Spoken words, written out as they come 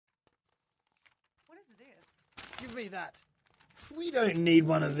Give me that. We don't need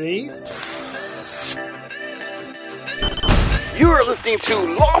one of these. You are listening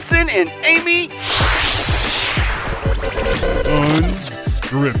to Lawson and Amy.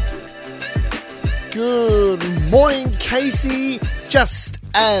 Unscripted. Good morning, Casey. Just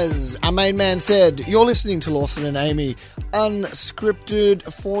as our main man said, you're listening to Lawson and Amy, unscripted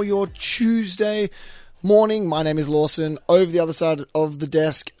for your Tuesday morning. My name is Lawson. Over the other side of the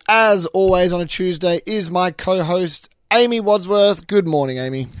desk, as always on a Tuesday, is my co-host, Amy Wadsworth. Good morning,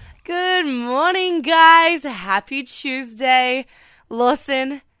 Amy. Good morning, guys. Happy Tuesday.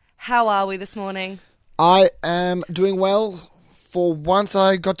 Lawson, how are we this morning? I am doing well. For once,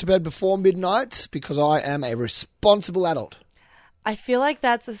 I got to bed before midnight because I am a responsible adult. I feel like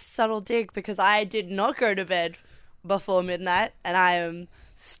that's a subtle dig because I did not go to bed before midnight and I am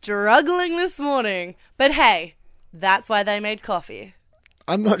struggling this morning. But hey, that's why they made coffee.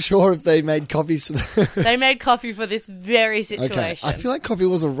 I'm not sure if they made coffee. They made coffee for this very situation. Okay, I feel like coffee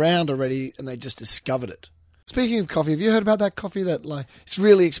was around already and they just discovered it. Speaking of coffee, have you heard about that coffee that it's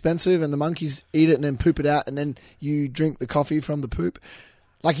really expensive and the monkeys eat it and then poop it out and then you drink the coffee from the poop?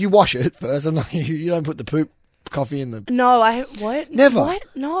 You wash it first and you don't put the poop coffee in the... No, what? Never. What?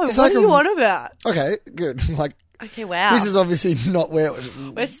 No, It's what are you on about? Okay, good. Okay, wow. This is obviously not where it was...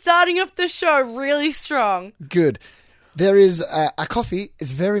 We're starting off the show really strong. Good. There is a coffee.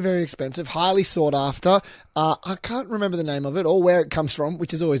 It's very, very expensive, highly sought after. I can't remember the name of it or where it comes from,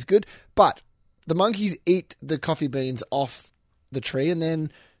 which is always good. But the monkeys eat the coffee beans off the tree, and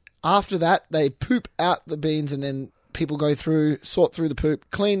then after that, they poop out the beans, and then people go through, sort through the poop,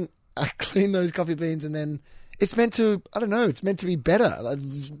 clean those coffee beans, and then it's meant to, I don't know, it's meant to be better.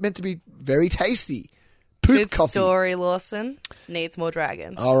 It's meant to be very tasty. Poop Good coffee. story, Lawson. Needs more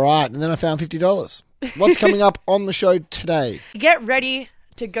dragons. All right, and then I found $50. What's coming up on the show today? Get ready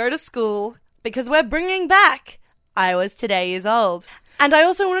to go to school because we're bringing back I Was Today Years Old. And I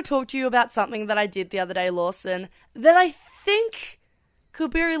also want to talk to you about something that I did the other day, Lawson, that I think could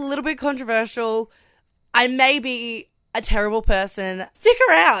be a little bit controversial. I may be a terrible person. Stick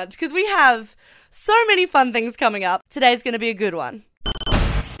around because we have so many fun things coming up. Today's going to be a good one.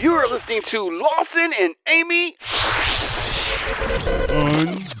 You are listening to Lawson and Amy.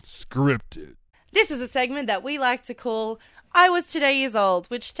 Unscripted. This is a segment that we like to call I Was Today Years Old,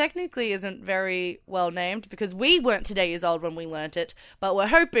 which technically isn't very well named because we weren't today years old when we learnt it, but we're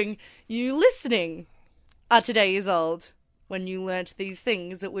hoping you listening are today years old when you learnt these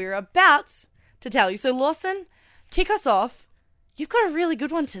things that we're about to tell you. So Lawson, kick us off. You've got a really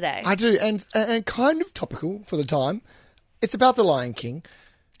good one today. I do, and kind of topical for the time. It's about The Lion King.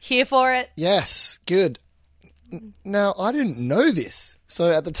 Here for it? Yes, good. Now, I didn't know this.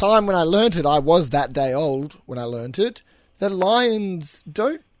 So at the time when I learnt it, I was that day old when I learnt it, that lions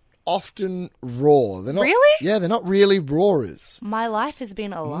don't often roar. They're not, Really? Yeah, they're not really roarers. My life has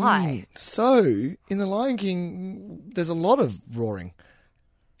been a lie. So, in The Lion King, there's a lot of roaring.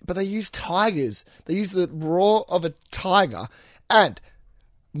 But they use tigers. They use the roar of a tiger. And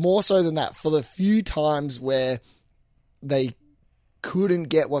more so than that, for the few times where they couldn't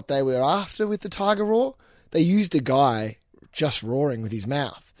get what they were after with the tiger roar, they used a guy just roaring with his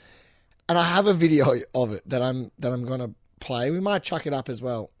mouth. And I have a video of it that I'm going to play. We might chuck it up as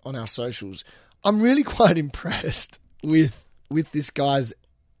well on our socials. I'm really quite impressed with this guy's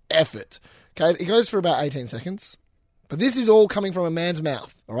effort. Okay, it goes for about 18 seconds. But this is all coming from a man's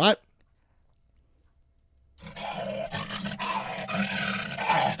mouth, all right?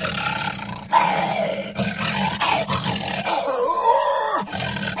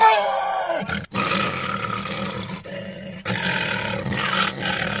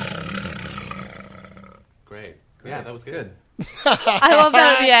 Great. Yeah, that was good. I love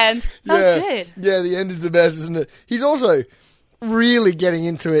that at the end. That was good. Yeah, the end is the best, isn't it? He's also really getting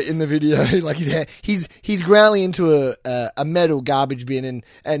into it in the video. He's growling into a metal garbage bin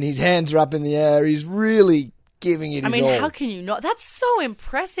and his hands are up in the air. He's really giving it his all. How can you not? That's so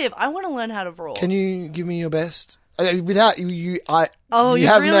impressive. I want to learn how to roar. Can you give me your best? Without you've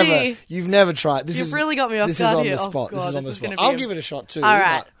never tried. You've really got me off This guard is on here. the spot. Oh, This God, is on the this is spot. gonna be I'll give it a shot too. All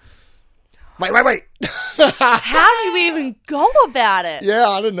right. Wait. How do we even go about it? Yeah,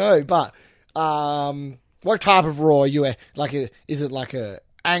 I don't know, but what type of roar are you is it like a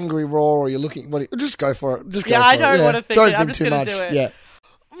angry roar or you're looking? Just go for it. Just go for it. I don't want to think it. I'm just too going much. to do it. Yeah.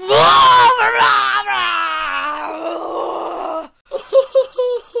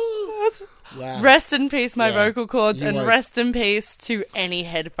 Wow. Rest in peace, my Yeah. vocal cords, You and won't. rest in peace to any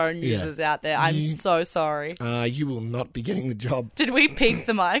headphone users out there. I'm so sorry. You will not be getting the job. Did we peak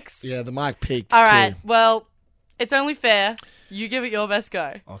the mics? Yeah, the mic peaked All right. too. Well, it's only fair You give it your best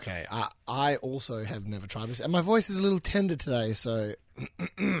go. Okay, I also have never tried this, and my voice is a little tender today, so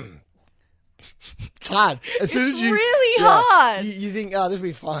it's hard. As soon It's as you, really hard. You think, oh, this will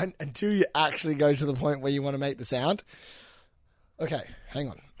be fine, until you actually go to the point where you want to make the sound. Okay, hang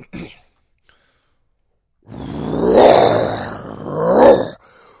on.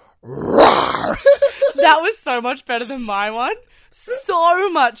 That was so much better than my one. So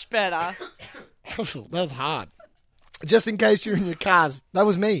much better. That was hard. Just in case you're in your cars, that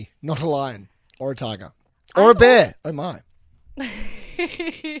was me, not a lion or a tiger or a bear. Oh my.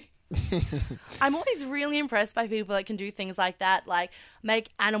 I'm always really impressed by people that can do things like that, like make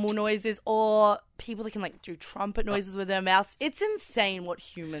animal noises, or people that can like do trumpet noises with their mouths. It's insane what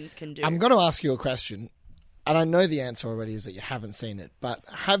humans can do. I'm going to ask you a question, and I know the answer already is that you haven't seen it, but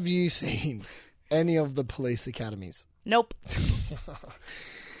have you seen any of the police academies? Nope.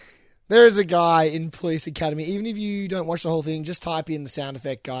 There is a guy in Police Academy. Even if you don't watch the whole thing, just type in the sound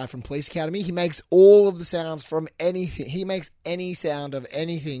effect guy from Police Academy. He makes all of the sounds from anything. He makes any sound of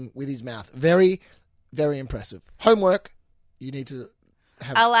anything with his mouth. Very, very impressive. Homework. You need to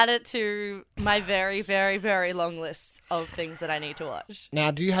have... I'll add it to my very, very, very long list of things that I need to watch.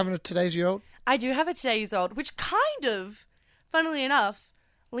 Now, do you have a Today's Year Old? I do have a Today's Old, which kind of, funnily enough,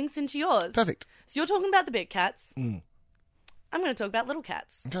 links into yours. Perfect. So you're talking about the big cats. Mm. I'm going to talk about little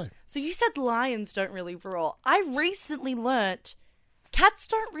cats. Okay. So you said lions don't really roar. I recently learnt cats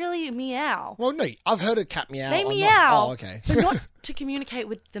don't really meow. Well, no, I've heard a cat meow. They I'm meow, Oh, okay. but not to communicate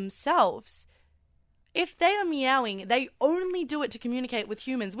with themselves. If they are meowing, they only do it to communicate with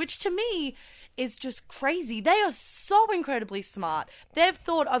humans, which to me is just crazy. They are so incredibly smart. They've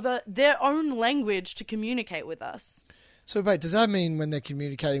thought of their own language to communicate with us. So, wait, does that mean when they're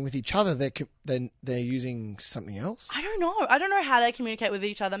communicating with each other, they're using something else? I don't know. I don't know how they communicate with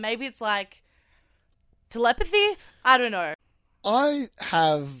each other. Maybe it's like telepathy? I don't know. I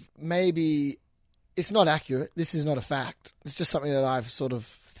have maybe... It's not accurate. This is not a fact. It's just something that I've sort of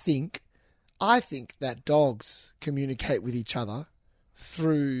think. I think that dogs communicate with each other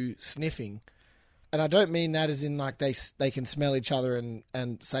through sniffing. And I don't mean that as in like they can smell each other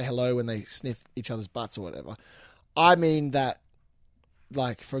and say hello when they sniff each other's butts or whatever. I mean that,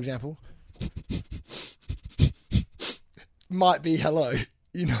 like, for example, might be hello,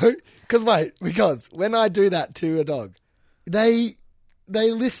 you know? Because when I do that to a dog, they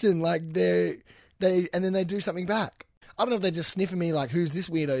listen like and then they do something back. I don't know if they're just sniffing me like, who's this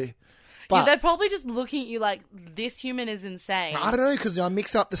weirdo? But Yeah, they're probably just looking at you like, this human is insane. I don't know, because I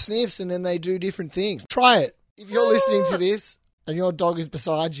mix up the sniffs and then they do different things. Try it. If you're listening to this and your dog is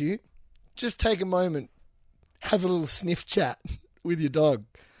beside you, just take a moment. Have a little sniff chat with your dog.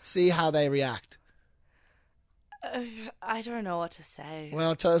 See how they react. I don't know what to say.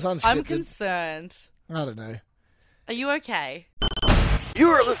 Well, it's unscripted. I'm concerned. I don't know. Are you okay?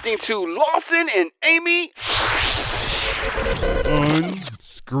 You are listening to Lawson and Amy.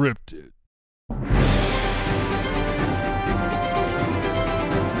 Unscripted.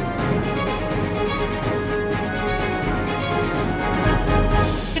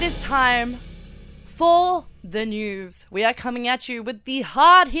 It is time for the news. We are coming at you with the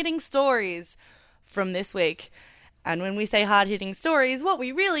hard-hitting stories from this week. And when we say hard-hitting stories, what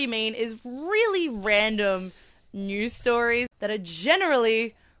we really mean is really random news stories that are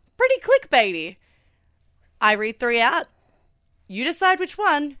generally pretty clickbaity. I read 3 out. You decide which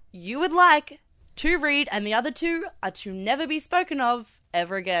one you would like to read, and the other 2 are to never be spoken of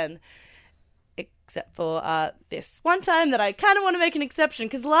ever again. Except for this one time that I kind of want to make an exception,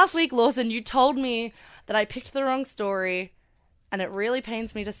 because last week, Lawson, you told me that I picked the wrong story, and it really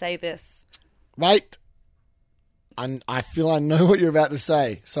pains me to say this. Wait. I feel I know what you're about to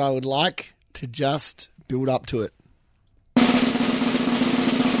say, so I would like to just build up to it. Really?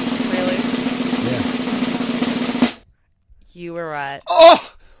 Yeah. You were right.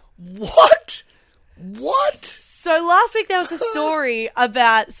 Oh! What? What? So last week there was a story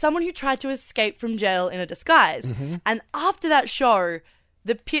about someone who tried to escape from jail in a disguise. Mm-hmm. And after that show,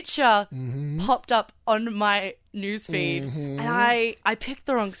 the picture popped up on my newsfeed, and I picked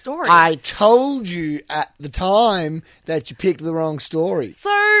the wrong story. I told you at the time that you picked the wrong story. So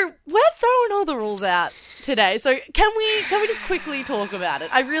we're throwing all the rules out today. So can we just quickly talk about it?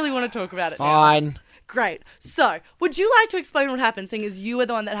 I really want to talk about it now. Fine. Great. So would you like to explain what happened, seeing as you were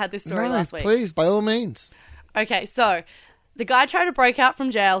the one that had this story No, last week? please, by all means. Okay, so the guy tried to break out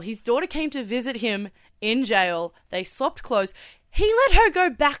from jail. His daughter came to visit him in jail. They swapped clothes. He let her go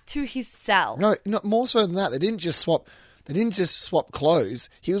back to his cell. No, more so than that. They didn't just swap clothes.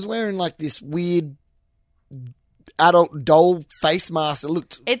 He was wearing like this weird adult doll face mask. It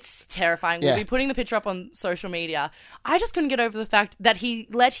looked... It's terrifying. Yeah. We'll be putting the picture up on social media. I just couldn't get over the fact that he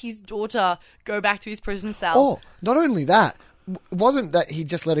let his daughter go back to his prison cell. Oh, not only that, it wasn't that he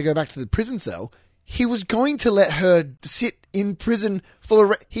just let her go back to the prison cell. He was going to let her sit in prison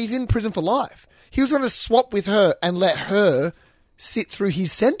he's in prison for life. He was going to swap with her and let her sit through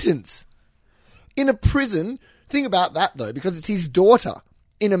his sentence. In a prison, think about that though, because it's his daughter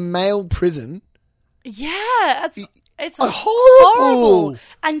in a male prison. Yeah, it's horrible.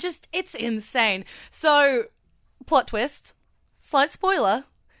 And just, it's insane. So, plot twist, slight spoiler,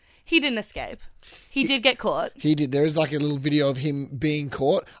 he didn't escape. He did get caught. He did. There is like a little video of him being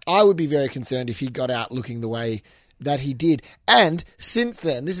caught. I would be very concerned if he got out looking the way that he did. And since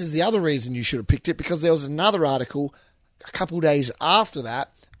then, this is the other reason you should have picked it, because there was another article a couple of days after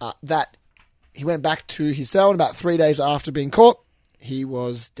that, that he went back to his cell, and about 3 days after being caught, he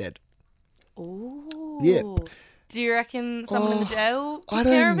was dead. Ooh. Yeah. Do you reckon someone in the jail took I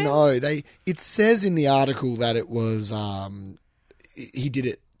care don't of him? know. It says in the article that it was he did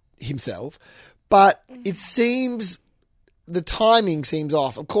it himself, but it seems the timing seems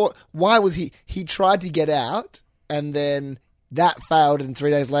off. Of course, why was he tried to get out and then that failed, and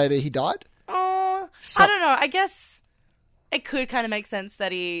 3 days later he died? Oh, I don't know. I guess it could kind of make sense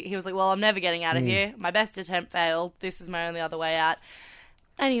that he was like, well, I'm never getting out of here. My best attempt failed. This is my only other way out.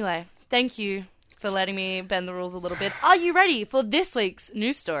 Anyway, thank you for letting me bend the rules a little bit. Are you ready for this week's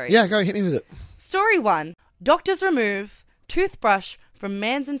news story? Yeah, go hit me with it. Story 1. Doctors remove toothbrush from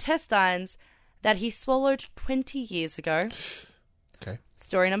man's intestines that he swallowed 20 years ago. Okay.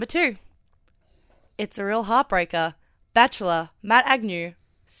 Story number 2. It's a real heartbreaker. Bachelor Matt Agnew,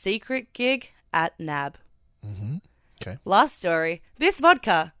 secret gig at NAB. Okay. Last story. This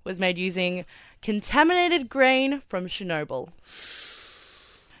vodka was made using contaminated grain from Chernobyl.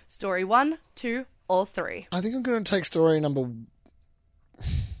 Story 1, 2, or 3. I think I'm going to take story number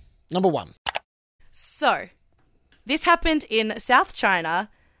 1. So, this happened in South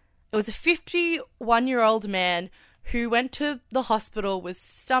China. It was a 51-year-old man who went to the hospital with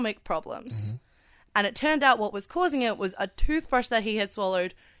stomach problems. And it turned out what was causing it was a toothbrush that he had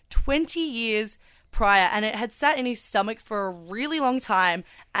swallowed 20 years prior, and it had sat in his stomach for a really long time,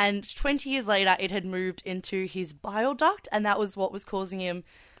 and 20 years later it had moved into his bile duct, and that was what was causing him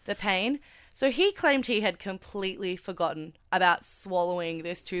the pain. So he claimed he had completely forgotten about swallowing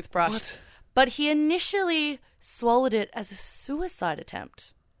this toothbrush. What? But he initially swallowed it as a suicide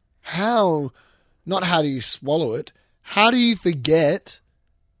attempt. How? Not how do you swallow it? How do you forget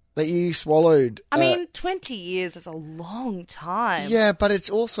that you swallowed? I mean, 20 years is a long time. Yeah, but it's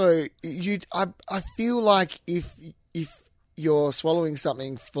also I feel like if you're swallowing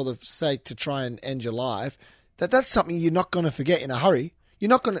something for the sake to try and end your life, that's something you're not going to forget in a hurry. You're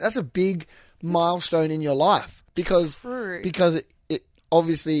not going to. That's a big milestone in your life because it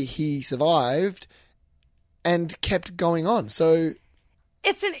obviously he survived and kept going on. So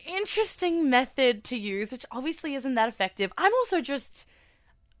it's an interesting method to use, which obviously isn't that effective. I'm also just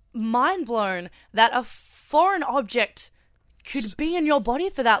mind blown that a foreign object could be in your body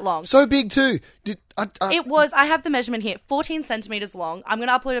for that long. So big too. It was, I have the measurement here, 14 centimeters long. I'm going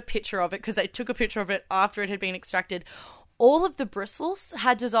to upload a picture of it because they took a picture of it after it had been extracted. All of the bristles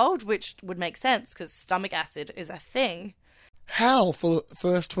had dissolved, which would make sense because stomach acid is a thing. How, for the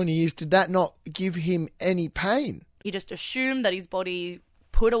first 20 years, did that not give him any pain? He just assumed that his body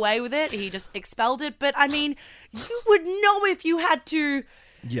put away with it. He just expelled it. But, I mean, you would know if you had to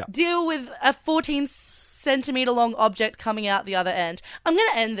deal with a 14-centimeter long object coming out the other end. I'm going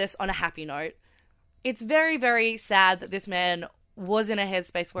to end this on a happy note. It's very, very sad that this man was in a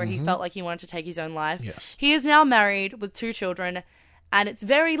headspace where he felt like he wanted to take his own life. Yes. He is now married with 2 children, and it's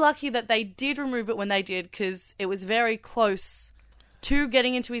very lucky that they did remove it when they did because it was very close to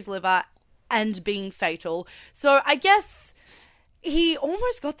getting into his liver and being fatal. So I guess he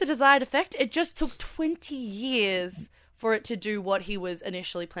almost got the desired effect. It just took 20 years for it to do what he was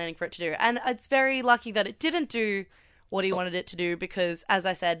initially planning for it to do. And it's very lucky that it didn't do what he wanted it to do because, as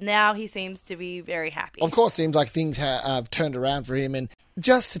I said, now he seems to be very happy. Of course, seems like things have turned around for him. And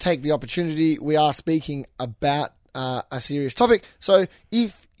just to take the opportunity, we are speaking about a serious topic. So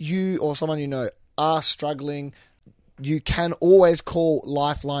if you or someone you know are struggling, you can always call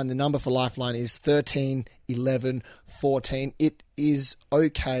Lifeline. The number for Lifeline is 13 11 14. It is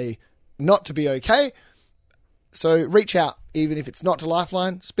okay not to be okay. So reach out, even if it's not to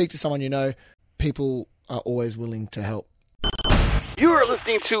Lifeline. Speak to someone you know. People are always willing to help. You are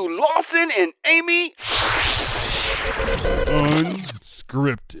listening to Lawson and Amy.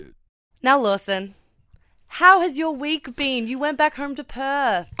 Unscripted. Now, Lawson, How has your week been? You went back home to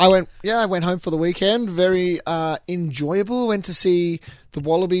Perth. I went home for the weekend. Very enjoyable. Went to see the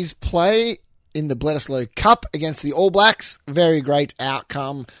Wallabies play in the Bledisloe Cup against the All Blacks. Very great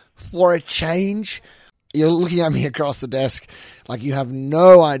outcome for a change. You're looking at me across the desk like you have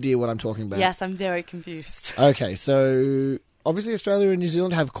no idea what I'm talking about. Yes, I'm very confused. Okay, so obviously Australia and New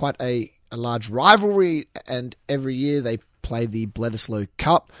Zealand have quite a large rivalry, and every year they play the Bledisloe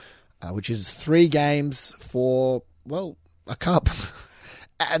Cup, which is 3 games for, well, a cup.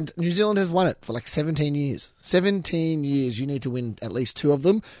 And New Zealand has won it for like 17 years. 17 years, you need to win at least 2 of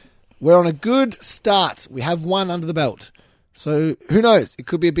them. We're on a good start. We have 1 under the belt. So who knows? It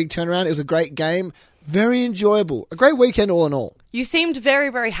could be a big turnaround. It was a great game. Very enjoyable. A great weekend all in all. You seemed very,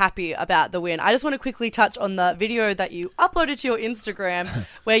 very happy about the win. I just want to quickly touch on the video that you uploaded to your Instagram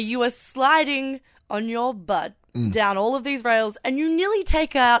where you were sliding on your butt down all of these rails and you nearly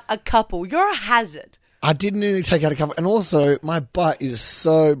take out a couple. You're a hazard. I did nearly take out a couple. And also, my butt is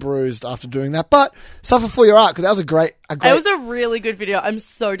so bruised after doing that. But suffer for your art, because that was a great... It was a really good video. I'm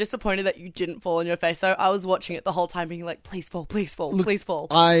so disappointed that you didn't fall on your face. So I was watching it the whole time being like, please fall, please fall, please fall.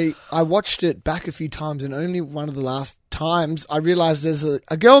 I watched it back a few times, and only one of the last times I realised there's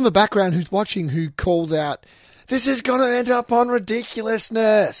a girl in the background who's watching who calls out, "This is going to end up on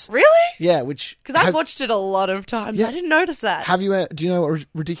ridiculousness." Really? Yeah, which... Because I've watched it a lot of times. Yeah. I didn't notice that. Do you know what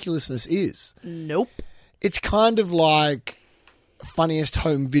ridiculousness is? Nope. It's kind of like Funniest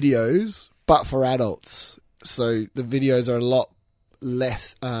Home Videos, but for adults. So the videos are a lot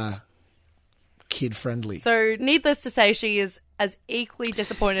less kid-friendly. So needless to say, she is as equally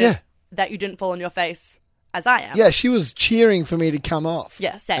disappointed that you didn't fall on your face as I am. Yeah, she was cheering for me to come off.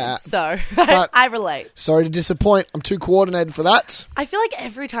 Yeah, same. So but I relate. Sorry to disappoint. I'm too coordinated for that. I feel like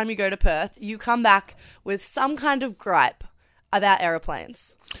every time you go to Perth, you come back with some kind of gripe about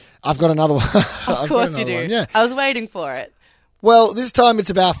aeroplanes. I've got another one. Of course you do. Yeah. I was waiting for it. Well, this time it's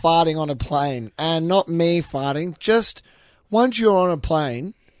about farting on a plane. And not me farting. Just once you're on a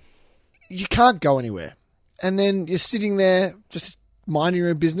plane, you can't go anywhere. And then you're sitting there just minding your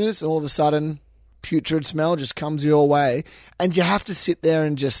own business, and all of a sudden, putrid smell just comes your way. And you have to sit there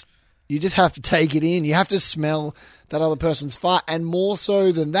and you just have to take it in. You have to smell that other person's fart. And more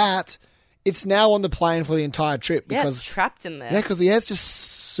so than that, it's now on the plane for the entire trip. Because it's trapped in there. Yeah, because the air's just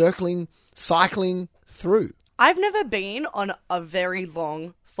cycling through. I've never been on a very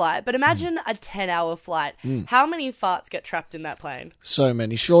long flight, but imagine a 10-hour flight. How many farts get trapped in that plane? So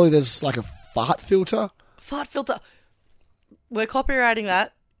many. Surely there's like a fart filter? Fart filter. We're copywriting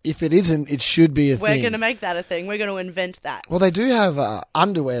that. If it isn't, it should be a thing. We're going to make that a thing. We're going to invent that. Well, they do have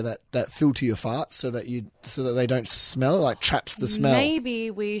underwear that filter your farts so that they don't smell, like traps the smell.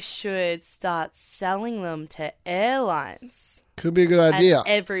 Maybe we should start selling them to airlines. Could be a good idea. And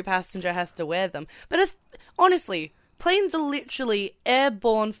every passenger has to wear them. But honestly, planes are literally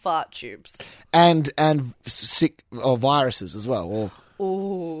airborne fart tubes. And sick or viruses as well.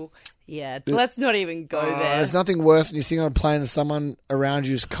 Ooh, yeah. Let's not even go there. There's nothing worse when you're sitting on a plane and someone around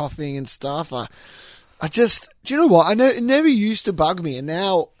you is coughing and stuff. Do you know what? It never used to bug me, and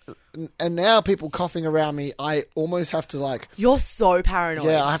now people coughing around me, I almost have to You're so paranoid.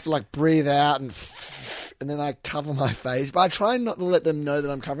 Yeah, I have to breathe out and then I cover my face. But I try not to let them know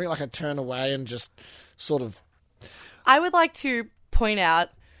that I'm covering. I turn away and just sort of... I would like to point out,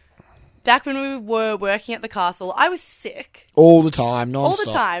 back when we were working at the castle, I was sick. All the time, non-stop.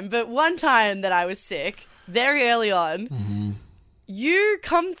 All the time. But one time that I was sick, very early on, you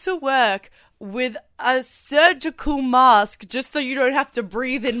come to work with a surgical mask just so you don't have to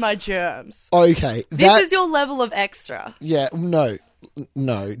breathe in my germs. Okay. This is your level of extra. Yeah, no.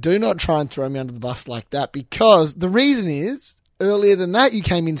 Do not try and throw me under the bus like that, because the reason is, earlier than that, you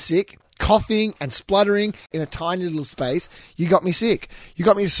came in sick, coughing and spluttering in a tiny little space. You got me sick. You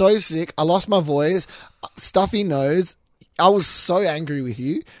got me so sick, I lost my voice, stuffy nose. I was so angry with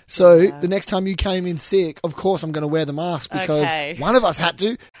you. So the next time you came in sick, of course I'm going to wear the mask, because one of us had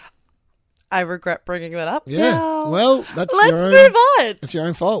to. I regret bringing that up. Yeah. Now. Well, let's move on. It's your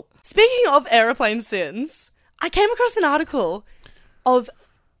own fault. Speaking of aeroplane sins, I came across an article of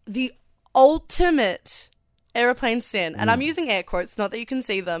the ultimate aeroplane sin, and I'm using air quotes, not that you can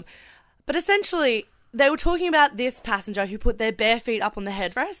see them, but essentially they were talking about this passenger who put their bare feet up on the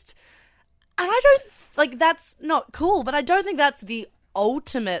headrest, and I don't, that's not cool, but I don't think that's the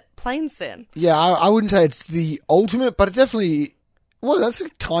ultimate plane sin. Yeah, I wouldn't say it's the ultimate, but it's definitely... Well, that's a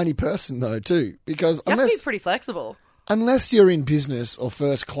tiny person, though, too, because you have to be pretty flexible. Unless you're in business or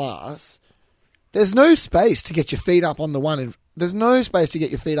first class, there's no space to get your feet up on the one... There's no space to get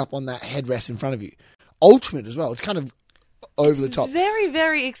your feet up on that headrest in front of you. Ultimate as well. It's kind of over the top. Very,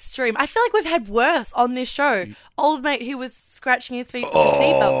 very extreme. I feel like we've had worse on this show. Old mate who was scratching his feet with a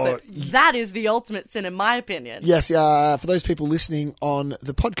seatbelt. But that is the ultimate sin, in my opinion. Yes, for those people listening on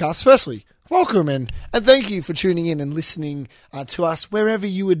the podcast, firstly, welcome and thank you for tuning in and listening to us wherever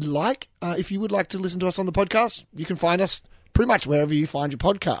you would like. If you would like to listen to us on the podcast, you can find us pretty much wherever you find your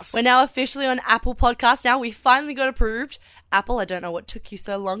podcasts. We're now officially on Apple Podcasts now. We finally got approved. Apple, I don't know what took you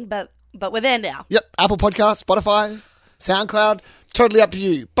so long, but we're there now. Yep, Apple Podcasts, Spotify, SoundCloud, totally up to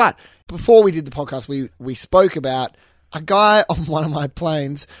you. But before we did the podcast, we spoke about a guy on one of my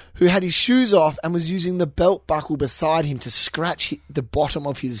planes who had his shoes off and was using the belt buckle beside him to scratch the bottom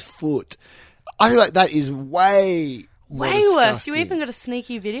of his foot. I feel like that is way worse. You even got a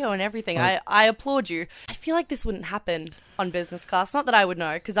sneaky video and everything. I applaud you. I feel like this wouldn't happen on business class. Not that I would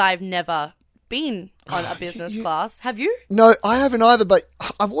know, because I've never been on a business class. Have you? No, I haven't either, but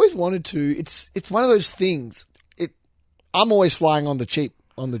I've always wanted to. It's one of those things. I'm always flying on the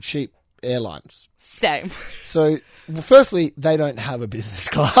cheap airlines. Same. So, well, firstly, they don't have a business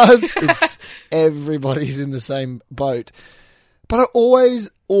class. It's everybody's in the same boat. But I always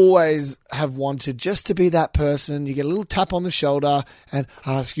have wanted just to be that person. You get a little tap on the shoulder and,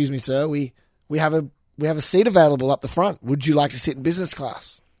 excuse me, sir, we have a seat available up the front. Would you like to sit in business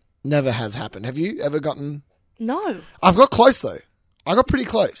class? Never has happened. Have you ever gotten? No. I've got close though. I got pretty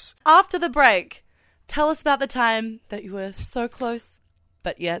close. After the break, tell us about the time that you were so close,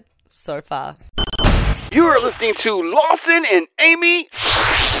 but yet so far. You are listening to Lawson and Amy.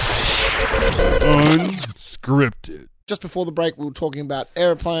 Unscripted. Just before the break, we were talking about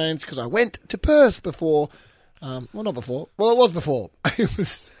airplanes because I went to Perth before. Well, not before. Well, it was before. It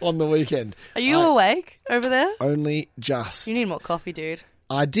was on the weekend. Are you awake over there? Only just. You need more coffee, dude.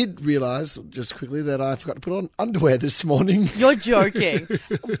 I did realise, just quickly, that I forgot to put on underwear this morning. You're joking.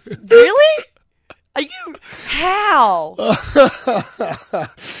 Really? Are you... How?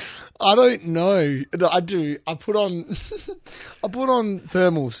 I don't know. No, I do. I put on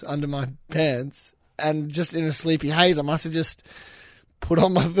thermals under my pants, and just in a sleepy haze, I must have just put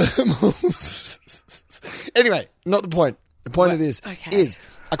on my thermals. Anyway, not the point. The point of this is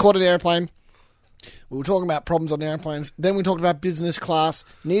I caught an airplane. We were talking about problems on airplanes. Then we talked about business class.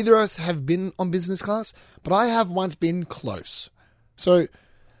 Neither of us have been on business class, but I have once been close. So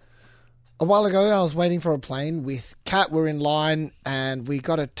a while ago, I was waiting for a plane with Kat. We're in line, and we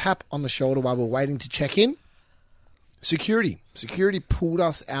got a tap on the shoulder while we were waiting to check in. Security pulled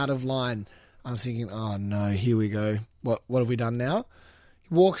us out of line. I was thinking, oh no, here we go. What have we done now?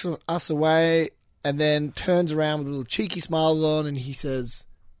 He walks us away and then turns around with a little cheeky smile on, and he says,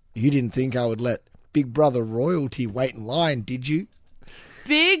 "You didn't think I would let Big Brother royalty wait in line, did you?"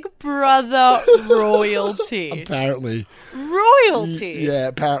 Big Brother royalty. Apparently. Royalty? Yeah,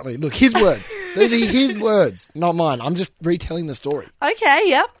 apparently. Look, his words. Those are his words, not mine. I'm just retelling the story. Okay,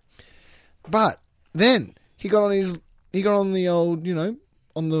 yep. But then he got on the old,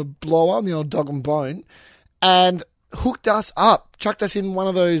 on the blower, on the old dog and bone, and hooked us up, chucked us in one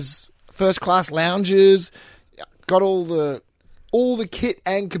of those first class lounges, got all the kit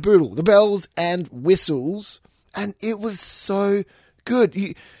and caboodle, the bells and whistles, and it was so good.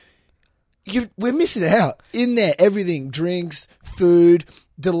 We're missing out in there. Everything, drinks, food,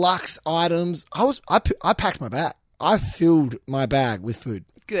 deluxe items. I packed my bag. I filled my bag with food.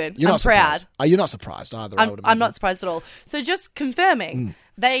 Good. You're I'm proud. You're not surprised either. I'm not surprised at all. So just confirming,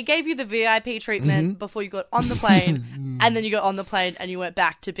 they gave you the VIP treatment before you got on the plane, and then you got on the plane and you went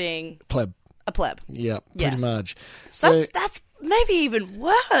back to being a pleb. Yeah, pretty much. So that's maybe even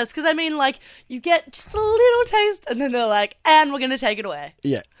worse, because I mean, like, you get just a little taste, and then they're like, and we're going to take it away.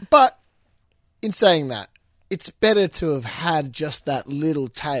 Yeah, but in saying that, it's better to have had just that little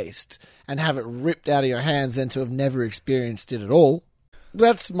taste and have it ripped out of your hands than to have never experienced it at all.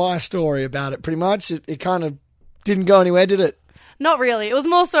 That's my story about it, pretty much. It kind of didn't go anywhere, did it? Not really. It was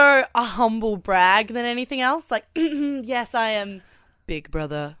more so a humble brag than anything else. Like, yes, I am Big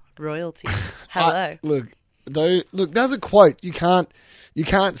Brother royalty. Hello. Look, there's a quote. You can't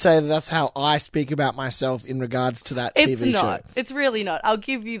say that's how I speak about myself in regards to that TV show. It's not. It's really not. I'll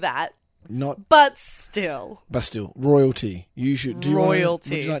give you that. Not. But still, royalty. You should. Do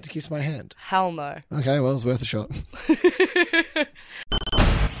royalty. Would you like to kiss my hand? Hell no. Okay, well, it's worth a shot.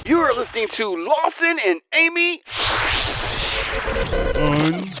 You are listening to Lawson and Amy.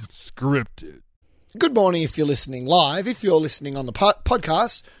 Unscripted. Good morning if you're listening live. If you're listening on the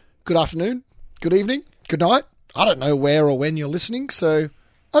podcast, good afternoon, good evening, good night. I don't know where or when you're listening, so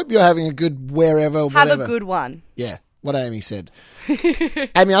I hope you're having a good wherever, whatever. Have a good one. Yeah, what Amy said.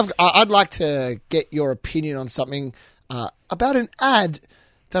 Amy, I'd like to get your opinion on something about an ad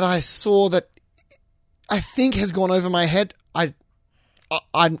that I saw that I think has gone over my head. I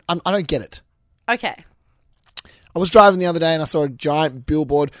don't get it. Okay. I was driving the other day and I saw a giant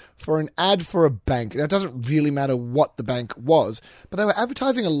billboard for an ad for a bank. Now, it doesn't really matter what the bank was, but they were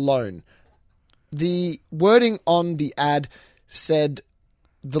advertising a loan. The wording on the ad said,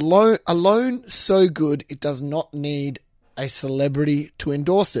 a loan so good it does not need a celebrity to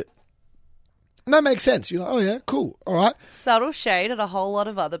endorse it. And that makes sense. You're like, oh yeah, cool, all right. Subtle shade at a whole lot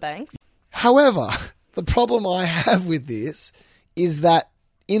of other banks. However, the problem I have with this is that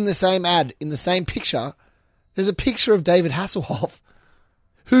in the same ad, in the same picture, there's a picture of David Hasselhoff,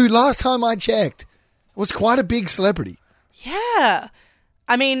 who last time I checked was quite a big celebrity. Yeah.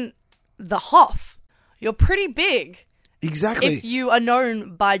 I mean, the Hoff. You're pretty big. Exactly. If you are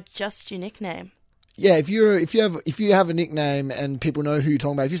known by just your nickname. Yeah, if you have a nickname and people know who you're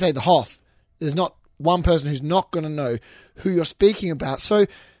talking about, if you say the Hoff, there's not one person who's not going to know who you're speaking about. So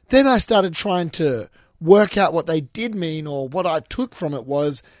then I started trying to work out what they did mean, or what I took from it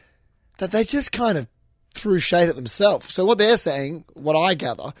was that they just kind of threw shade at themselves. So what they're saying, what I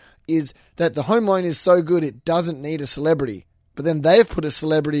gather, is that the home loan is so good it doesn't need a celebrity. But then they've put a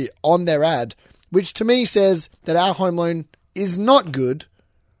celebrity on their ad, which to me says that our home loan is not good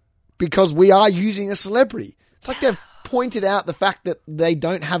because we are using a celebrity. It's like they've pointed out the fact that they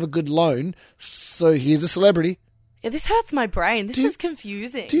don't have a good loan, so here's a celebrity. Yeah, this hurts my brain. This is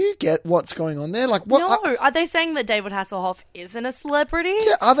confusing. Do you get what's going on there? Like, what? No, are they saying that David Hasselhoff isn't a celebrity?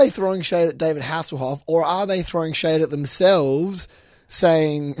 Yeah, are they throwing shade at David Hasselhoff, or are they throwing shade at themselves,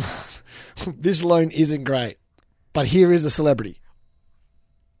 saying this loan isn't great, but here is a celebrity?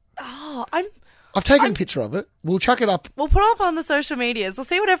 Oh, I've taken a picture of it. We'll chuck it up. We'll put it up on the social medias. We'll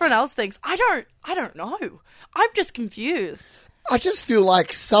see what everyone else thinks. I don't know. I'm just confused. I just feel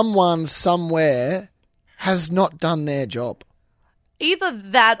like someone somewhere has not done their job. Either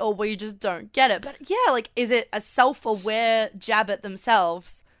that or we just don't get it. But yeah, like, is it a self-aware jab at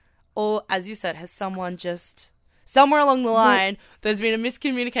themselves? Or, as you said, has someone just... Somewhere along the line, there's been a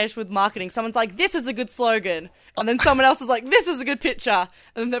miscommunication with marketing. Someone's like, this is a good slogan. And then someone else is like, this is a good picture.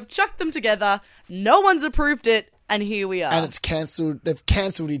 And then they've chucked them together. No one's approved it. And here we are. And it's cancelled. They've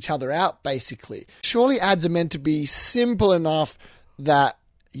cancelled each other out, basically. Surely ads are meant to be simple enough that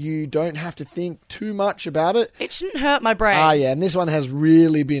you don't have to think too much about it. It shouldn't hurt my brain. Yeah. And this one has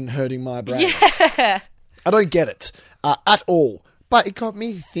really been hurting my brain. Yeah. I don't get it at all. But it got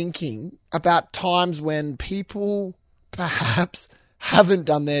me thinking about times when people perhaps haven't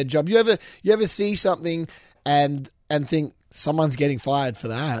done their job. You ever see something and think someone's getting fired for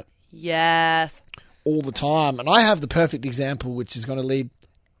that? Yes. All the time. And I have the perfect example, which is going to lead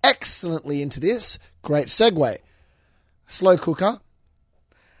excellently into this. Great segue. Slow cooker.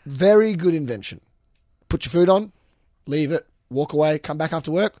 Very good invention. Put your food on, leave it, walk away, come back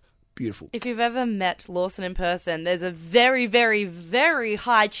after work. Beautiful. If you've ever met Lawson in person, there's a very, very, very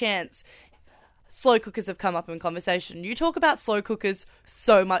high chance slow cookers have come up in conversation. You talk about slow cookers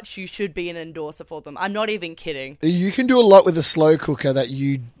so much you should be an endorser for them. I'm not even kidding. You can do a lot with a slow cooker that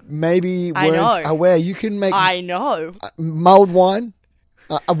you maybe weren't aware. You can make mulled wine,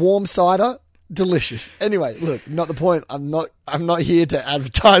 a warm cider, delicious. Anyway, look, not the point. I'm not here to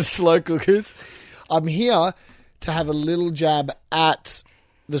advertise slow cookers. I'm here to have a little jab at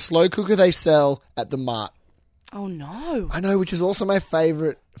the slow cooker they sell at the Mart. Oh, no. I know, which is also my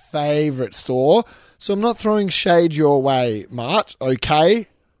favourite store. So I'm not throwing shade your way, Mart. Okay,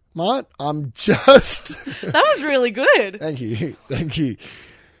 Mart? I'm just... That was really good. Thank you.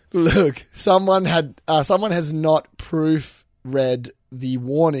 Look, someone has not proofread the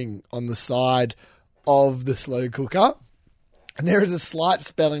warning on the side of the slow cooker. And there is a slight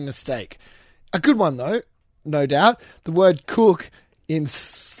spelling mistake. A good one, though, no doubt. The word cook in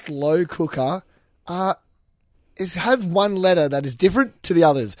slow cooker has one letter that is different to the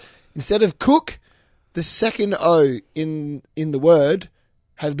others. Instead of cook, the second O in the word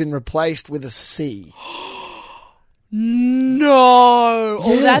has been replaced with a C. No. Yeah.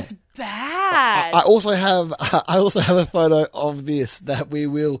 Oh, that's bad. I also have a photo of this that we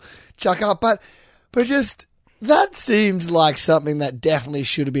will chuck up, but just that seems like something that definitely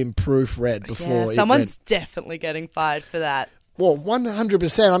should have been proofread before. Yeah, someone's definitely getting fired for that. Well,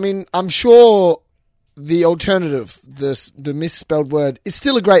 100%. I mean, I'm sure the alternative, the misspelled word, is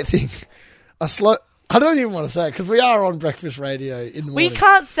still a great thing. I don't even want to say it because we are on breakfast radio in the morning. We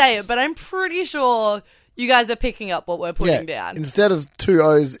can't say it, but I'm pretty sure you guys are picking up what we're putting down. Instead of two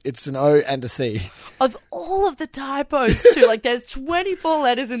O's, it's an O and a C. Of all of the typos, too, like there's 24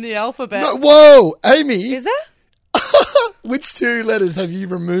 letters in the alphabet. No, whoa, Amy. Is there? Which two letters have you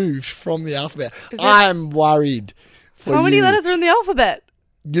removed from the alphabet? I'm worried for you. How many letters are in the alphabet?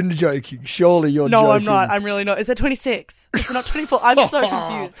 You're joking. Surely you're No, joking. I'm not. I'm really not. Is it 26? Is it not 24? I'm so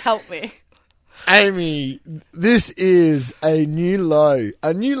confused. Help me. Amy, this is a new low.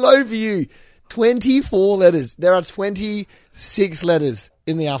 A new low for you. 24 letters. There are 26 letters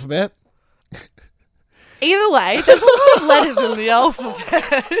in the alphabet. Either way, there's a lot of letters in the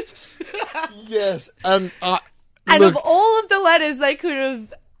alphabet. Yes. And of all of the letters they could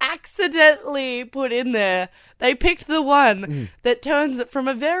have accidentally put in there, they picked the one that turns it from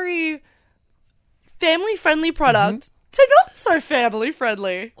a very family-friendly product to not so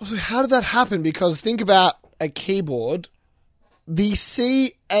family-friendly. So how did that happen? Because think about a keyboard. The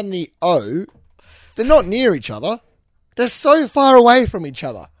C and the O, they're not near each other. They're so far away from each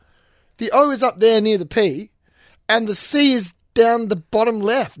other. The O is up there near the P, and the C is down the bottom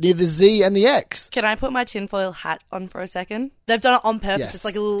left near the Z and the X. Can I put my tinfoil hat on for a second? They've done it on purpose. Yes. It's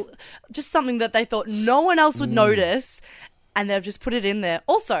like a little, just something that they thought no one else would notice, and they've just put it in there.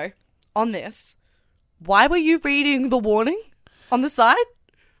 Also, on this, why were you reading the warning on the side?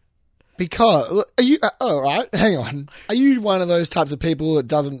 Because, are you, all right, hang on. Are you one of those types of people that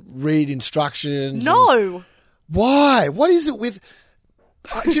doesn't read instructions? No. Why? What is it with...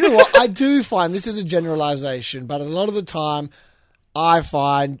 do you know what? I do find, this is a generalization, but a lot of the time I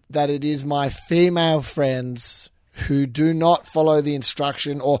find that it is my female friends who do not follow the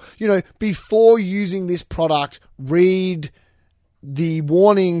instruction or, before using this product, read the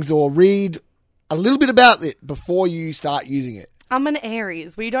warnings or read a little bit about it before you start using it. I'm an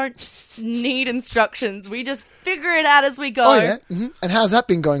Aries. We don't need instructions. We just figure it out as we go. Oh, yeah. Mm-hmm. And how's that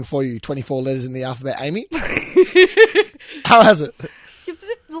been going for you? 24 letters in the alphabet, Amy? How has it?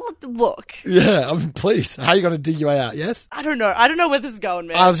 Look. Yeah, please. How are you going to dig your way out, yes? I don't know. I don't know where this is going,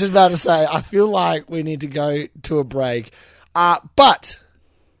 man. I was just about to say, I feel like we need to go to a break. But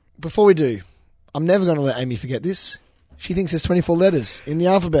before we do, I'm never going to let Amy forget this. She thinks there's 24 letters in the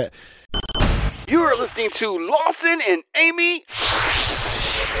alphabet. You are listening to Lawson and Amy.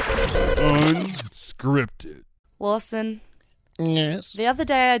 Unscripted. Lawson, Yes. the other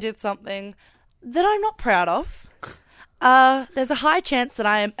day I did something that I'm not proud of. There's a high chance that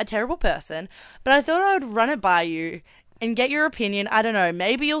I am a terrible person, but I thought I would run it by you and get your opinion. I don't know,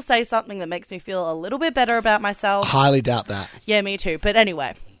 maybe you'll say something that makes me feel a little bit better about myself. Highly doubt that. Yeah, me too. But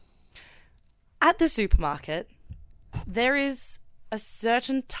anyway, at the supermarket, there is a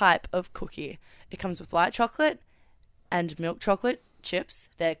certain type of cookie. It comes with white chocolate and milk chocolate chips.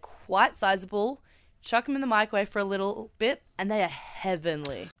 They're quite sizable. Chuck them in the microwave for a little bit, and they are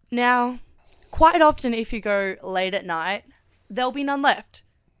heavenly. Now, quite often if you go late at night, there'll be none left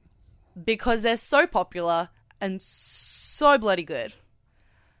because they're so popular and so bloody good.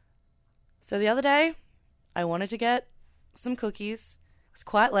 So the other day, I wanted to get some cookies. It was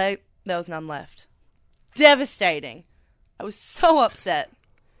quite late. There was none left. Devastating. I was so upset.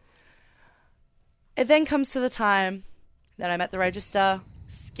 It then comes to the time that I'm at the register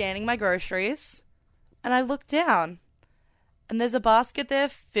scanning my groceries, and I look down, and there's a basket there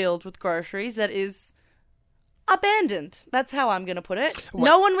filled with groceries that is abandoned. That's how I'm going to put it.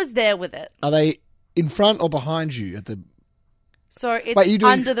 No one was there with it. Are they in front or behind you at the... So it's Wait, you're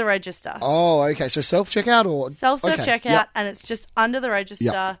doing- under the register. Oh, okay. So self-checkout or... Self-serve okay. checkout, Yep. and it's just under the register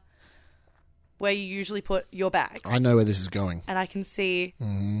Yep. where you usually put your bags. I know where this is going. And I can see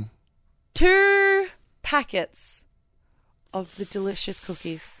 2 packets of the delicious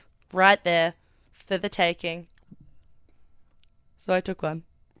cookies right there for the taking. So I took one.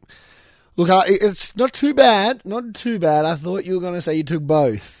 Look, it's not too bad. Not too bad. I thought you were going to say you took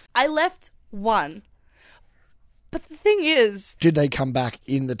both. I left one. But the thing is... Did they come back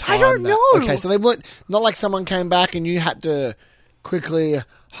in the time? I don't know. Okay, so they weren't... Not like someone came back and you had to quickly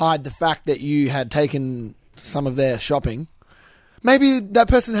hide the fact that you had taken some of their shopping. Maybe that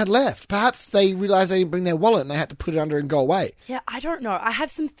person had left. Perhaps they realised they didn't bring their wallet and they had to put it under and go away. Yeah, I don't know. I have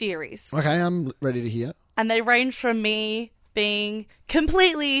some theories. Okay, I'm ready to hear. And they range from me being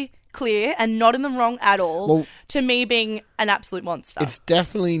completely clear and not in the wrong at all Well, to me being an absolute monster. It's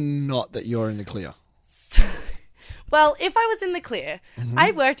definitely not that you're in the clear. Well, if I was in the clear,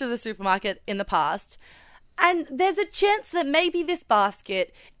 I worked at the supermarket in the past, and there's a chance that maybe this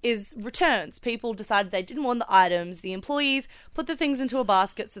basket is returns. People decided they didn't want the items. The employees put the things into a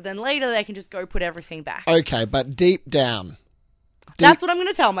basket, so then later they can just go put everything back. Okay, but deep down... That's what I'm going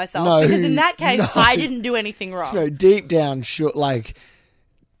to tell myself, No, because in that case, no. I didn't do anything wrong. No, deep down, sure, like,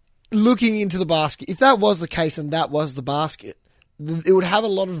 looking into the basket, if that was the case and that was the basket, it would have a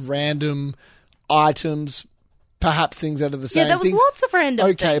lot of random items, perhaps things that are the same. Yeah, there was things. lots of random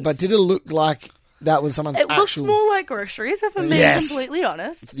Okay, things. but did it look like that was someone's It actual... looks more like groceries, if I'm being Yes. completely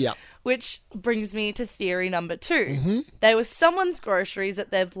honest. Yeah. Which brings me to theory number 2. They were someone's groceries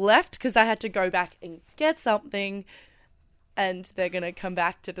that they've left because I had to go back and get something, and they're going to come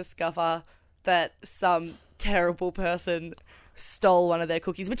back to discover that some terrible person stole one of their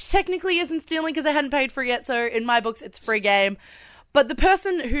cookies, which technically isn't stealing because they hadn't paid for it yet, so in my books it's free game. But the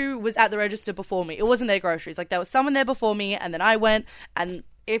person who was at the register before me, it wasn't their groceries. Like, there was someone there before me, and then I went, and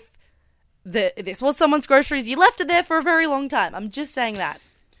if this was someone's groceries, you left it there for a very long time. I'm just saying that.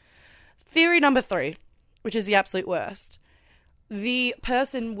 Theory number 3, which is the absolute worst. The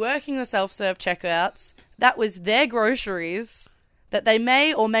person working the self-serve checkouts, that was their groceries that they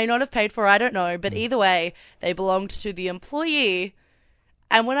may or may not have paid for, I don't know, but either way, they belonged to the employee.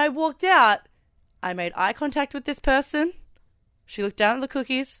 And when I walked out, I made eye contact with this person. She looked down at the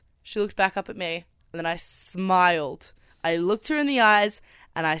cookies, she looked back up at me, and then I smiled. I looked her in the eyes,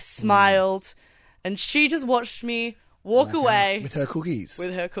 and I smiled, and she just watched me walk away. With her cookies.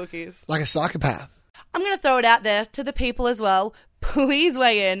 With her cookies. Like a psychopath. I'm going to throw it out there to the people as well. Please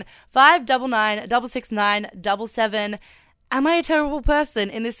weigh in. 599 669 77. Am I a terrible person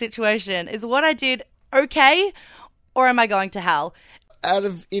in this situation? Is what I did okay, or am I going to hell? Out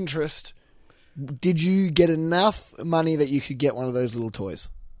of interest, did you get enough money that you could get one of those little toys?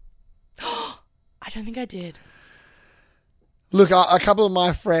 I don't think I did. Look, a couple of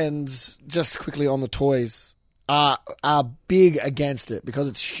my friends, just quickly on the toys, are big against it because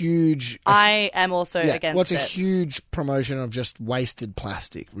it's huge. I am also against what's it. a huge promotion of just wasted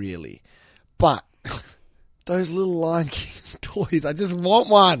plastic, really. But those little Lion King toys, I just want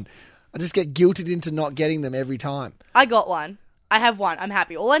one. I just get guilted into not getting them every time. I got one. I have one. I'm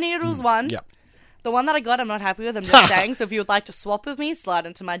happy. All I needed was one. Yep. The one that I got, I'm not happy with. I'm just saying. So if you would like to swap with me, slide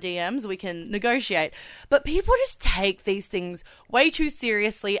into my DMs. We can negotiate. But people just take these things way too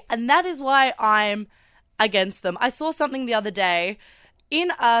seriously, and that is why I'm against them. I saw something the other day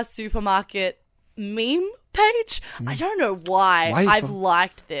in a supermarket meme page. I don't know why I've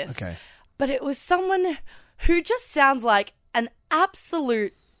liked this. Okay. But it was someone who just sounds like an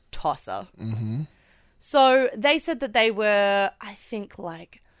absolute tosser. Mm-hmm. So they said that they were, I think,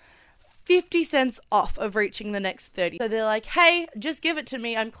 like 50 cents off of reaching the next 30. So they're like, hey, just give it to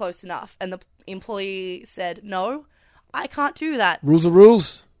me. I'm close enough. And the employee said, no, I can't do that. Rules are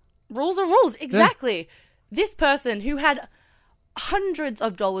rules. Rules are rules. Exactly. Yeah. This person who had hundreds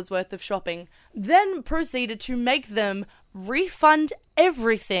of dollars worth of shopping then proceeded to make them refund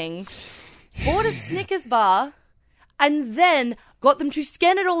everything, bought a Snickers bar, and then got them to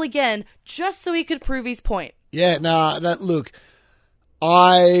scan it all again just so he could prove his point. Yeah, look,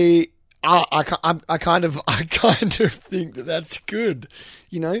 I kind of think that that's good.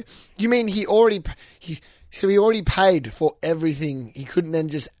 You know, you mean he already paid for everything. He couldn't then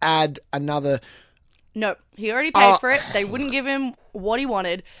just add another. No, he already paid for it. They wouldn't give him what he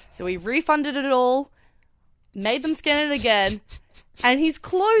wanted, so he refunded it all, made them scan it again, and his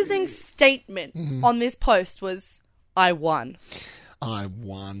closing statement on this post was, I won. I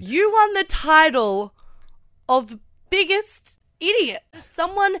won. You won the title of biggest idiot.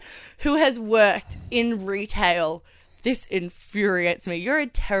 Someone who has worked in retail. This infuriates me. You're a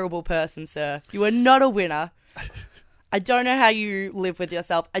terrible person, sir. You are not a winner. I don't know how you live with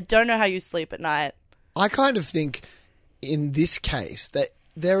yourself. I don't know how you sleep at night. I kind of think in this case that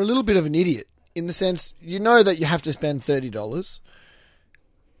they're a little bit of an idiot in the sense, you know that you have to spend $30.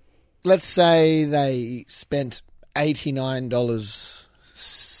 Let's say they spent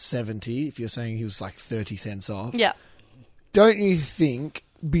 $89.70, if you're saying he was like 30 cents off. Yeah. Don't you think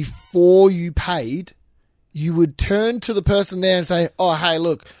before you paid, you would turn to the person there and say, oh, hey,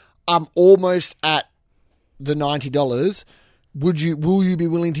 look, I'm almost at the $90. Will you be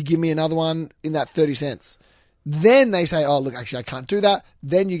willing to give me another one in that 30 cents? Then they say, oh, look, actually, I can't do that.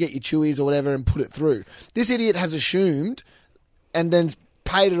 Then you get your Chewies or whatever and put it through. This idiot has assumed and then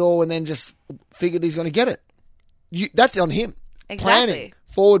paid it all and then just figured he's going to get it. That's on him. Exactly. Planning.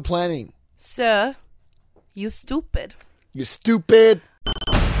 Forward planning. Sir, you stupid. You're stupid.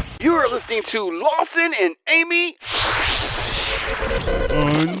 You are listening to Lawson and Amy.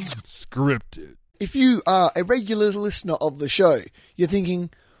 Unscripted. If you are a regular listener of the show, you're thinking,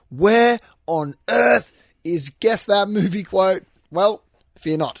 where on earth is Guess That Movie Quote? Well,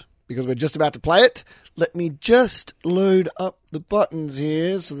 fear not, because we're just about to play it. Let me just load up the buttons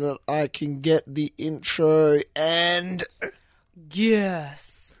here so that I can get the intro and...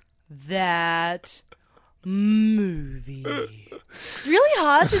 Guess That Movie. It's really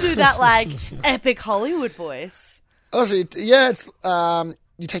hard to do that, like, epic Hollywood voice. Also, yeah, it's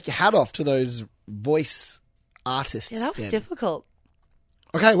you take your hat off to those voice artists. Yeah, that was then. difficult.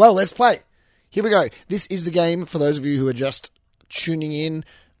 Okay, well, let's play. Here we go. This is the game for those of you who are just tuning in.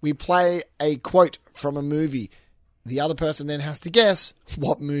 We play a quote from a movie. The other person then has to guess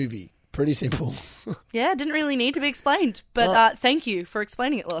what movie. Pretty simple. Yeah, it didn't really need to be explained. But thank you for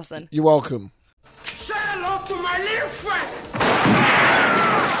explaining it, Lawson. You're welcome. Say hello to my little friend.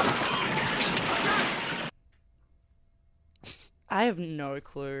 I have no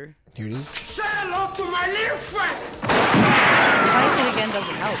clue. Here it is. Say hello to my little friend. Playing it again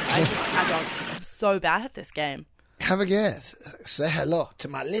doesn't help. I'm so bad at this game. Have a guess. Say hello to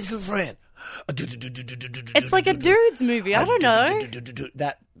my little friend. It's like a dude's movie. I don't know.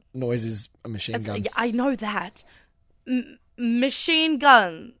 That noise is a machine gun. Yeah, I know that. Machine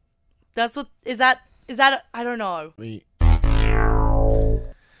gun. That's what... Is that... I don't know.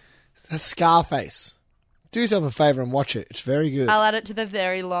 That's Scarface. Do yourself a favour and watch it. It's very good. I'll add it to the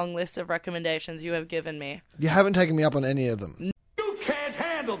very long list of recommendations you have given me. You haven't taken me up on any of them. You can't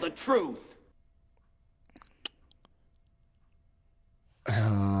handle the truth.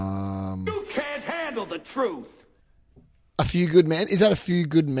 You can't handle the truth. A Few Good Men? Is that A Few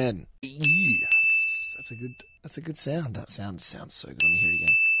Good Men? Yes. That's a good sound. That sounds so good. Let me hear it again.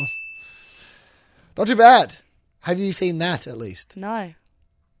 Oh. Not too bad. Have you seen that at least? No.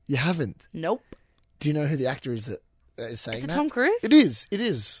 You haven't? Nope. Do you know who the actor is that is saying Is it that? Tom Cruise? It is. It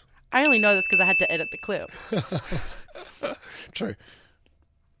is. I only know this because I had to edit the clip. True.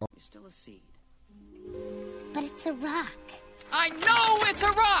 You're still a seed. But it's a rock. I know it's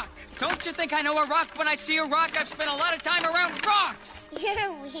a rock! Don't you think I know a rock when I see a rock? I've spent a lot of time around rocks!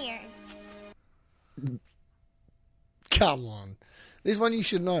 You're weird. Come on. This one you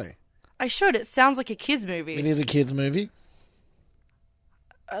should know. I should. It sounds like a kid's movie. It is a kid's movie.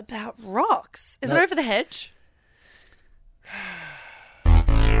 About rocks. Is No. it Over the Hedge?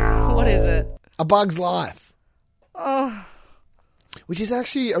 What is it? A Bug's Life. Oh, Which is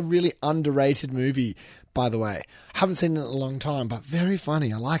actually a really underrated movie, by the way. Haven't seen it in a long time, but very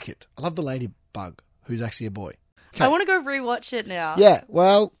funny. I like it. I love the ladybug, who's actually a boy. Okay. I want to go rewatch it now. Yeah,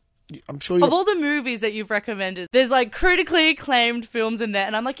 well, I'm sure you... Of all the movies that you've recommended, there's like critically acclaimed films in there,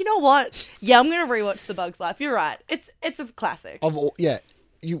 and I'm like, you know what? Yeah, I'm going to rewatch The Bug's Life. You're right. It's a classic. Of all, yeah,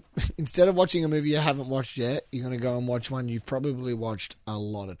 you instead of watching a movie you haven't watched yet, you're going to go and watch one you've probably watched a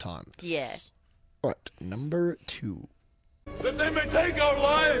lot of times. Yeah. Right, number 2. That they may take our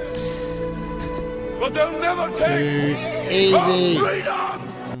lives, but they'll never Too take easy.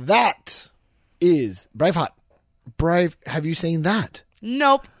 freedom. That is Braveheart. Have you seen that?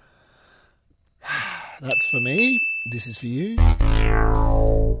 Nope. That's for me. This is for you.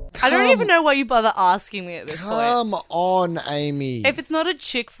 I don't even know why you bother asking me at this point. Come on, Amy. If it's not a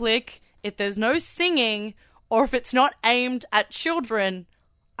chick flick, if there's no singing, or if it's not aimed at children,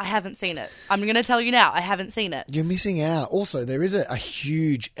 I haven't seen it. I'm going to tell you now, I haven't seen it. You're missing out. Also, there is a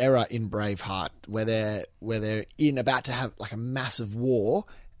huge error in Braveheart where they're about to have like a massive war,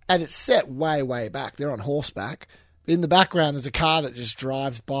 and it's set way, way back. They're on horseback. In the background, there's a car that just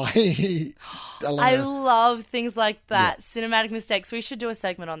drives by. I love things like that. Yeah. Cinematic mistakes. We should do a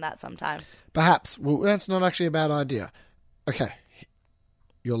segment on that sometime. Perhaps. Well, that's not actually a bad idea. Okay.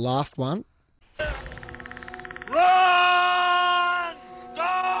 Your last one. Run!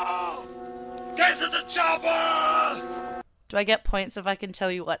 Go! Get to the chopper! Do I get points if I can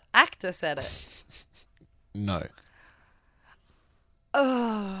tell you what actor said it? No.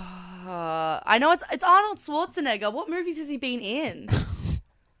 I know it's Arnold Schwarzenegger. What movies has he been in?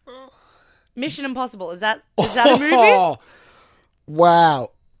 Mission Impossible. Is that a movie? Oh,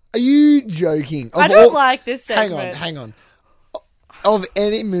 wow. Are you joking? I don't like this segment. Hang on. Of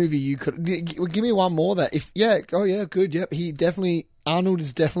any movie you could... Give me one more that... good, yep. Arnold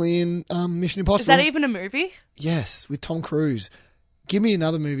is definitely in Mission Impossible. Is that even a movie? Yes, with Tom Cruise. Give me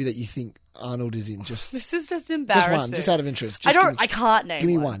another movie that you think Arnold is in. This is just embarrassing. Just one, just out of interest. I can't name one. Give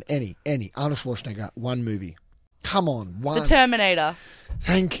me one. Any. Arnold Schwarzenegger, one movie. Come on, one. The Terminator.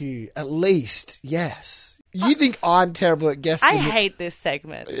 Thank you. At least, yes. You think I'm terrible at guessing? I hate this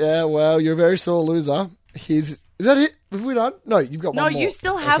segment. Yeah, well, you're a very sore loser. Is that it? Have we done? No, you've got one more. No, you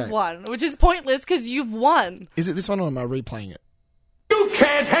still have one, which is pointless because you've won. Is it this one or am I replaying it? You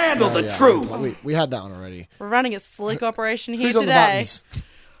can't handle the truth. We had that one already. We're running a slick operation here Who's on the today. buttons?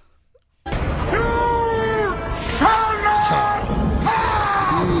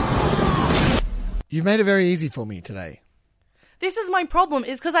 You've made it very easy for me today. This is my problem,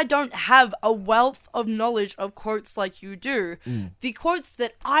 is because I don't have a wealth of knowledge of quotes like you do. The quotes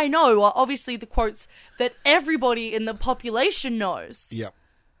that I know are obviously the quotes that everybody in the population knows. Yep.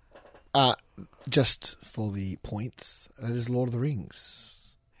 Just for the points, that is Lord of the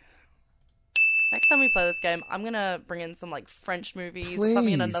Rings. Next time we play this game, I'm going to bring in some like French movies or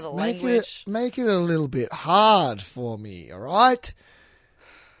something in another language. Make it a little bit hard for me, all right?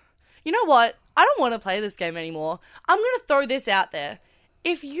 You know what? I don't want to play this game anymore. I'm going to throw this out there.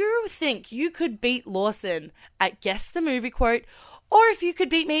 If you think you could beat Lawson at Guess the Movie Quote, or if you could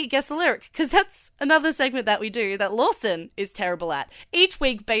beat me at Guess the Lyric, because that's another segment that we do that Lawson is terrible at. Each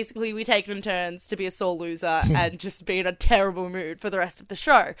week, basically, we take it in turns to be a sore loser and just be in a terrible mood for the rest of the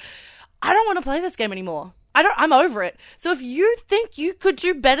show. I don't want to play this game anymore. I'm over it. So if you think you could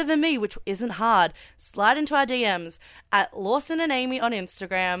do better than me, which isn't hard, slide into our DMs at Lawson and Amy on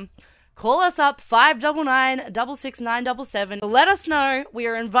Instagram. Call us up, 599-66977. Let us know. We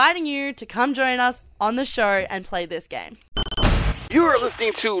are inviting you to come join us on the show and play this game. You are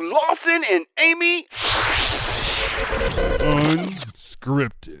listening to Lawson and Amy.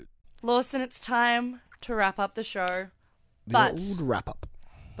 Unscripted. Lawson, it's time to wrap up the show. The But old wrap-up.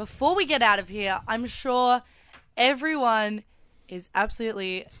 before we get out of here, I'm sure everyone is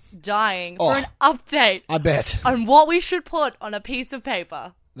absolutely dying for an update I bet. on what we should put on a piece of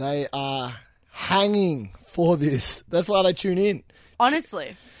paper. They are hanging for this. That's why they tune in.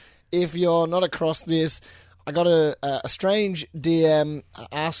 Honestly. If you're not across this, I got a strange DM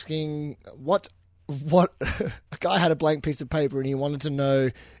asking what a guy had a blank piece of paper and he wanted to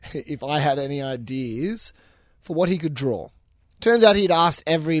know if I had any ideas for what he could draw. Turns out he'd asked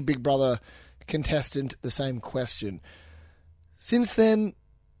every Big Brother contestant the same question. Since then,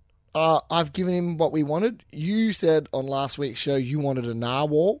 I've given him what we wanted. You said on last week's show you wanted a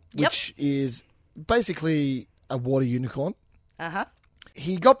narwhal, which is basically a water unicorn. Uh-huh.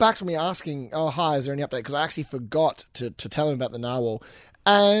 He got back to me asking, oh, hi, is there any update? Because I actually forgot to tell him about the narwhal.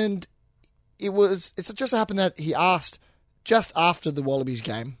 And it just so happened that he asked just after the Wallabies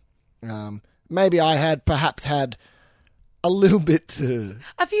game. Maybe I had perhaps had a little bit...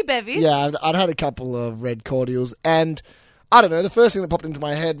 A few bevies. Yeah, I'd had a couple of red cordials. And I don't know, the first thing that popped into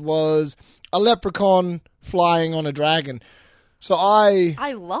my head was a leprechaun flying on a dragon. So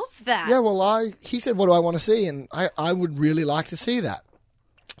I love that. Yeah, well, he said, what do I want to see? And I would really like to see that.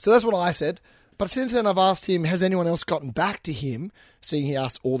 So that's what I said. But since then, I've asked him, has anyone else gotten back to him, seeing he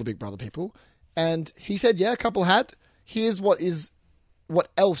asked all the Big Brother people? And he said, yeah, a couple had. Here's what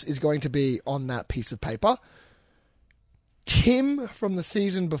else is going to be on that piece of paper. Tim from the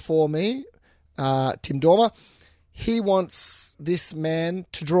season before me, Tim Dormer, he wants this man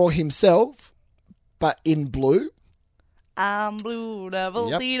to draw himself, but in blue. I'm blue,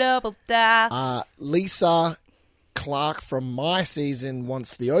 double Yep. D, double da. Lisa Clark from my season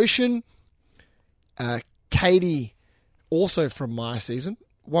wants the ocean. Katie, also from my season,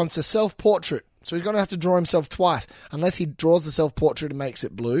 wants a self-portrait. So he's going to have to draw himself twice, unless he draws the self-portrait and makes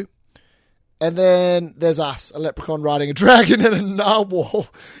it blue. And then there's us, a leprechaun riding a dragon and a narwhal.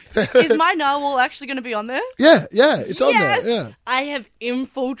 Is my narwhal actually going to be on there? Yeah, it's on there. Yeah. I have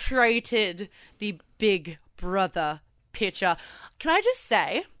infiltrated the Big Brother picture. Can I just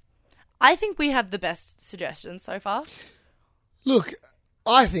say, I think we have the best suggestions so far. Look,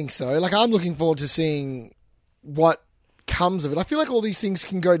 I think so. Like, I'm looking forward to seeing what comes of it. I feel like all these things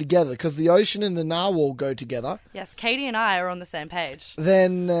can go together because the ocean and the narwhal go together. Yes, Katie and I are on the same page.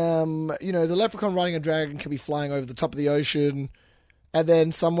 Then, the leprechaun riding a dragon can be flying over the top of the ocean, and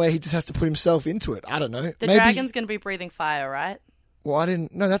then somewhere he just has to put himself into it. I don't know. The dragon's going to be breathing fire, right? Well, I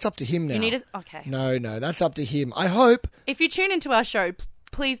didn't... No, that's up to him now. You need to... Okay. No, that's up to him. I hope... If you tune into our show,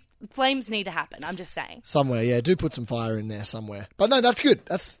 please, flames need to happen. I'm just saying. Somewhere, yeah. Do put some fire in there somewhere. But no, that's good.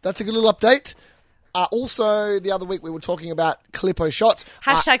 That's a good little update. Also, the other week we were talking about Calippo shots.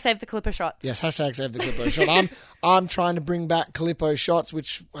 Hashtag save the Clipper shot. Yes, hashtag save the Calippo shot. I'm trying to bring back Calippo shots,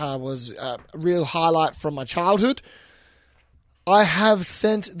 which was a real highlight from my childhood. I have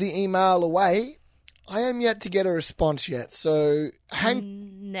sent the email away. I am yet to get a response yet, so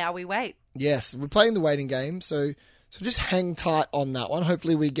Now we wait. Yes, we're playing the waiting game, so just hang tight on that one.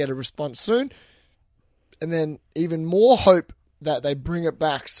 Hopefully we get a response soon. And then even more hope that they bring it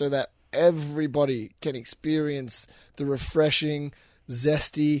back so that everybody can experience the refreshing,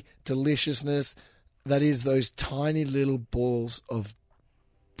 zesty deliciousness that is those tiny little balls of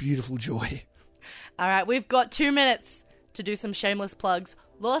beautiful joy. All right, we've got 2 minutes to do some shameless plugs.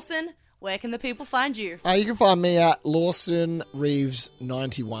 Lawson, where can the people find you? You can find me at Lawson Reeves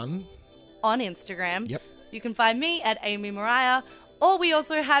 91 on Instagram. Yep. You can find me at Amy Mariah, or we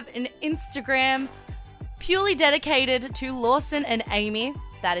also have an Instagram purely dedicated to Lawson and Amy.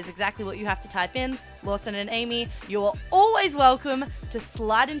 That is exactly what you have to type in, Lawson and Amy. You are always welcome to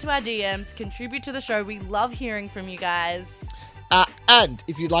slide into our DMs, contribute to the show. We love hearing from you guys. And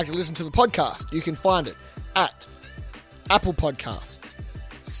if you'd like to listen to the podcast, you can find it at Apple Podcasts,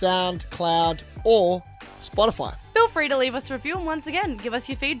 SoundCloud, or Spotify. Feel free to leave us a review and once again, give us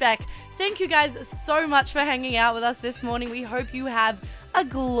your feedback. Thank you guys so much for hanging out with us this morning. We hope you have a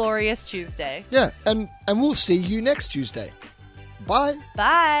glorious Tuesday. Yeah, and we'll see you next Tuesday. Bye.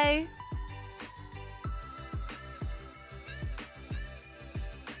 Bye.